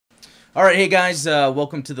All right, hey guys,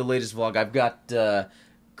 welcome to the latest vlog. I've got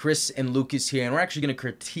Chris and Lucas here, and we're actually going to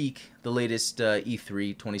critique the latest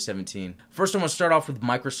E3 2017. First, I'm going to start off with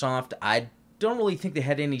Microsoft. I don't really think they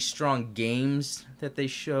had any strong games that they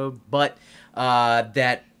showed, but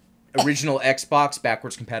that original Xbox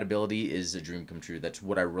backwards compatibility is a dream come true. That's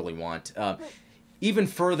what I really want. Even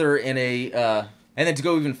further in a... and then to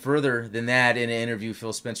go even further than that, in an interview,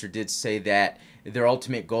 Phil Spencer did say that their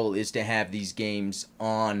ultimate goal is to have these games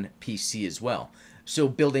on PC as well. So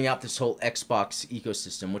building out this whole Xbox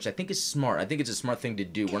ecosystem, which I think is smart. I think it's a smart thing to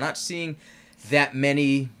do. We're not seeing that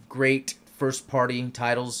many great first-party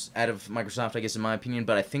titles out of Microsoft, I guess, in my opinion,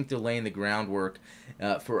 but I think they're laying the groundwork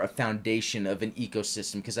for a foundation of an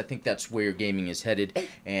ecosystem, because I think that's where gaming is headed,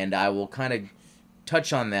 and I will kind of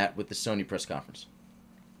touch on that with the Sony press conference.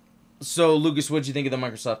 So, Lucas, what did you think of the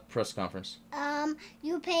Microsoft press conference?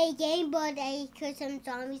 You play a game, but because some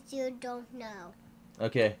zombies you don't know.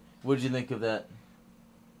 Okay, what did you think of that?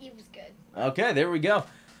 It was good. Okay, there we go.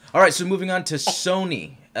 All right, so moving on to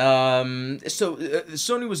Sony.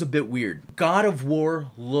 Sony was a bit weird. God of War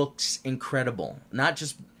looks incredible, not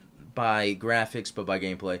just by graphics, but by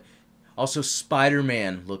gameplay. Also,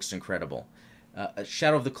 Spider-Man looks incredible.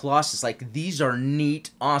 Shadow of the Colossus, like, these are neat,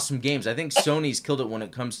 awesome games. I think Sony's killed it when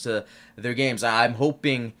it comes to their games. I'm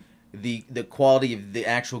hoping the quality of the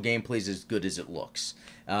actual gameplay is as good as it looks.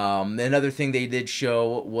 Another thing they did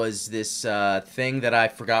show was this thing that I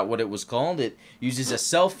forgot what it was called. It uses a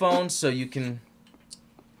cell phone, so you can...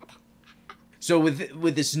 So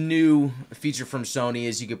with this new feature from Sony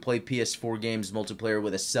is you could play PS4 games multiplayer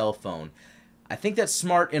with a cell phone. I think that's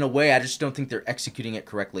smart in a way. I just don't think they're executing it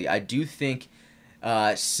correctly. I do think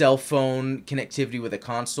cell phone connectivity with a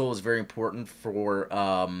console is very important for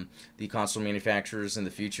the console manufacturers in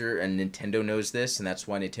the future, and Nintendo knows this, and that's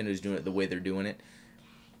why Nintendo's doing it the way they're doing it.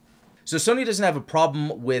 So Sony doesn't have a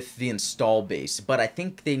problem with the install base, but I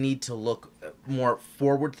think they need to look more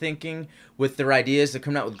forward-thinking with their ideas. They're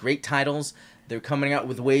coming out with great titles. They're coming out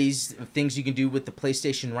with things you can do with the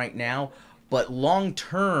PlayStation right now. But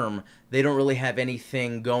long-term, they don't really have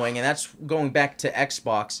anything going, and that's going back to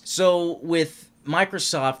Xbox. So with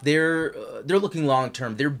Microsoft, they're looking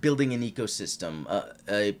long-term. They're building an ecosystem,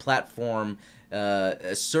 a platform,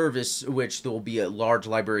 a service, which there will be a large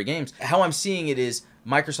library of games. How I'm seeing it is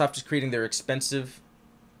Microsoft is creating their expensive,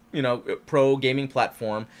 pro gaming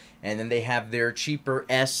platform, and then they have their cheaper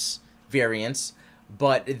S variants,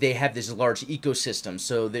 but they have this large ecosystem.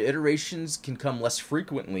 So the iterations can come less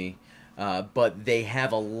frequently, but they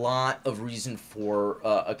have a lot of reason for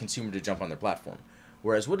a consumer to jump on their platform.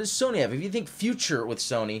 Whereas what does Sony have? If you think future with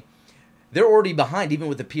Sony, they're already behind even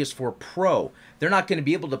with the PS4 Pro. They're not going to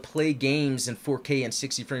be able to play games in 4K and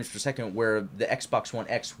 60 frames per second where the Xbox One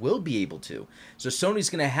X will be able to. So Sony's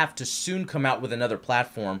going to have to soon come out with another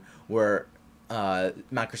platform where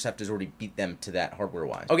Microsoft has already beat them to that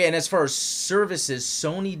hardware-wise. Okay, and as far as services,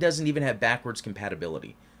 Sony doesn't even have backwards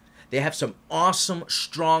compatibility. They have some awesome,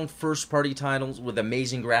 strong first-party titles with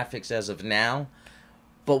amazing graphics as of now.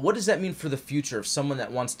 But what does that mean for the future of someone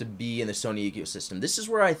that wants to be in the Sony ecosystem? This is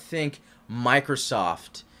where I think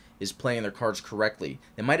Microsoft is playing their cards correctly.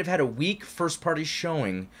 They might have had a weak first-party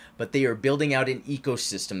showing, but they are building out an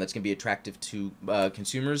ecosystem that's going to be attractive to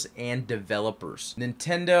consumers and developers.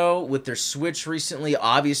 Nintendo, with their Switch recently,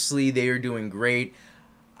 obviously they are doing great.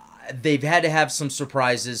 They've had to have some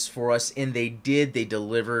surprises for us, and they did. They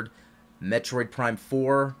delivered Metroid Prime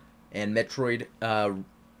 4 and Metroid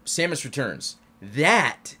Samus Returns.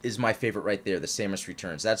 That is my favorite right there, the Samus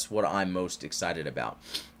Returns. That's what I'm most excited about.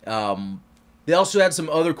 They also had some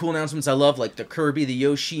other cool announcements I love, like the Kirby, the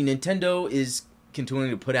Yoshi. Nintendo is continuing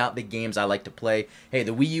to put out the games I like to play. Hey,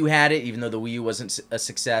 the Wii U had it, even though the Wii U wasn't a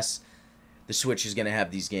success. The Switch is going to have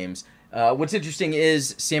these games. What's interesting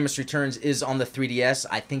is Samus Returns is on the 3DS.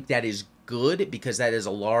 I think that is good because that is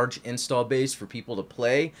a large install base for people to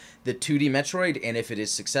play the 2D Metroid, and if it is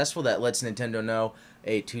successful, that lets Nintendo know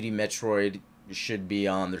a 2D Metroid should be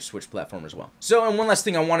on their Switch platform as well. So, and one last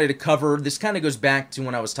thing I wanted to cover, this kind of goes back to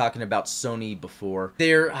when I was talking about Sony before.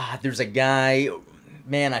 There's a guy,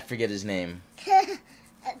 man, I forget his name.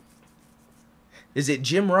 Is it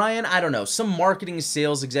Jim Ryan? I don't know. Some marketing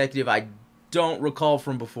sales executive I don't recall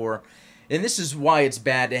from before. And this is why it's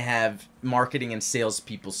bad to have marketing and sales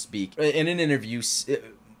people speak. In an interview,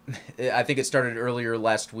 I think it started earlier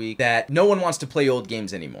last week, that no one wants to play old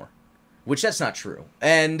games anymore. Which that's not true.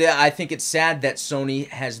 And I think it's sad that Sony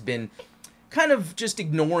has been kind of just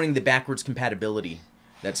ignoring the backwards compatibility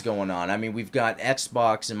that's going on. I mean, we've got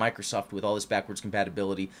Xbox and Microsoft with all this backwards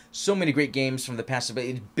compatibility. So many great games from the past.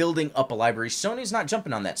 It's building up a library. Sony's not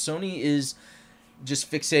jumping on that. Sony is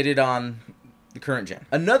just fixated on The current gen.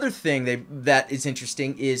 Another thing that is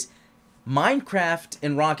interesting is Minecraft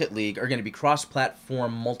and Rocket League are going to be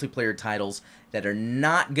cross-platform multiplayer titles that are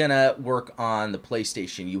not going to work on the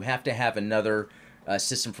PlayStation. You have to have another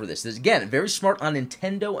system for this. Again, very smart on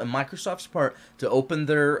Nintendo and Microsoft's part to open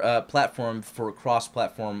their platform for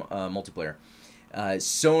cross-platform multiplayer.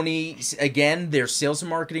 Sony, again, their sales and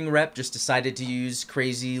marketing rep just decided to use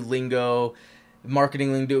crazy lingo,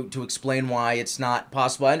 marketing lingo to explain why it's not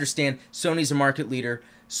possible. I understand Sony's a market leader.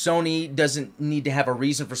 Sony doesn't need to have a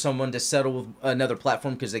reason for someone to settle with another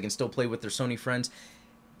platform because they can still play with their Sony friends.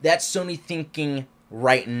 That's Sony thinking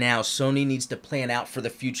right now. Sony needs to plan out for the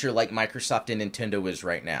future like Microsoft and Nintendo is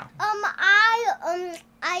right now.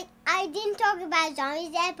 I didn't talk about zombies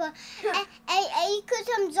yet, but I could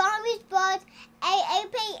some zombies, but I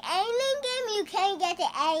play alien game. You can't get the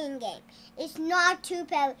alien game. It's not two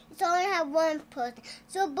people. It's only have one person.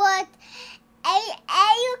 So, but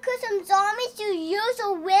I could some zombies to use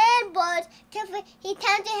a win, but he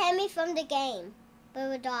tends to hit me from the game, but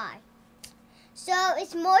will die. So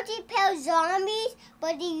it's multiplayer zombies,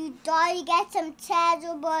 but you die, you get some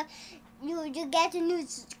treasure, but you get a new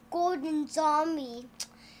golden zombie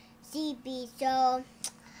CB. So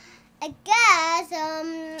I guess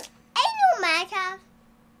I know Minecraft.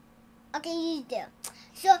 Okay, you do.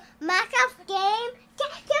 So Minecraft game,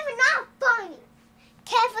 Kevin not funny.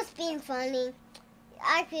 Kevin's being funny.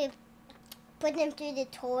 I could put them through the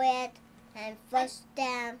toilet and flush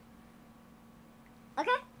them. Okay?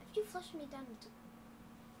 You flushed me down.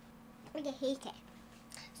 Okay, hate it.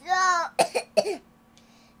 So,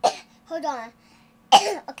 hold on.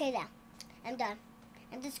 Okay, now. I'm done.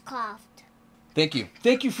 I just coughed. Thank you.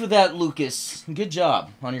 Thank you for that, Lucas. Good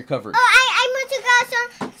job on your coverage. Oh, I must have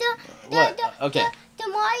got Okay. the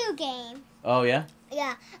Mario game. Oh, yeah?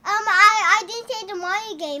 Yeah. I didn't say the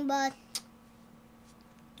Mario game, but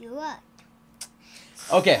you're right.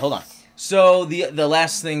 Okay, hold on. So the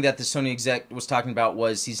last thing that the Sony exec was talking about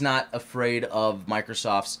was he's not afraid of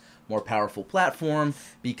Microsoft's more powerful platform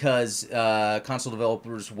because console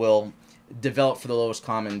developers will develop for the lowest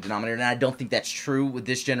common denominator. And I don't think that's true with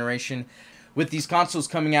this generation. With these consoles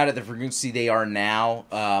coming out at the frequency they are now,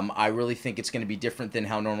 I really think it's going to be different than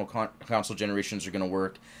how normal console generations are going to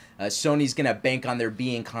work. Sony's going to bank on there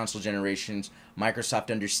being console generations.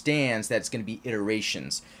 Microsoft understands that it's going to be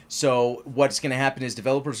iterations. So what's going to happen is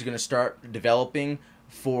developers are going to start developing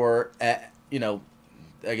for, I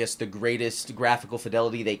guess the greatest graphical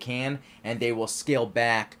fidelity they can, and they will scale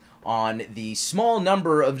back on the small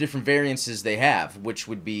number of different variances they have, which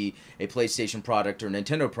would be a PlayStation product or a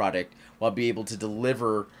Nintendo product, while be able to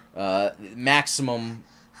deliver maximum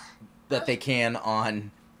that they can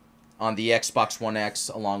on the Xbox One X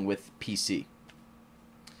along with PC.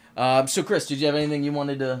 So, Chris, did you have anything you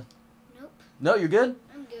wanted to... Nope. No, you're good?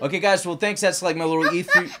 I'm good. Okay, guys, well, thanks. That's like my little E3...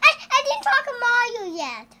 I didn't talk to Mario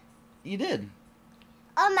yet. You did.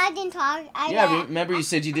 I didn't talk. Remember you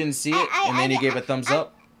said you didn't see it, and then you gave a thumbs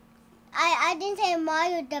up? I didn't say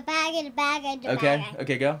Mario, the bag.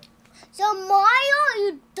 Okay, go. So Mario,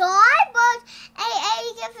 you die, but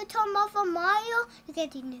you get the thumb up for Mario, you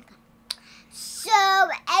get the new gun. So,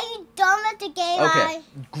 you done with the game? Okay,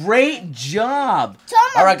 great job.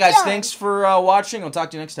 All right, guys, thanks for watching. I'll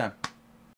talk to you next time.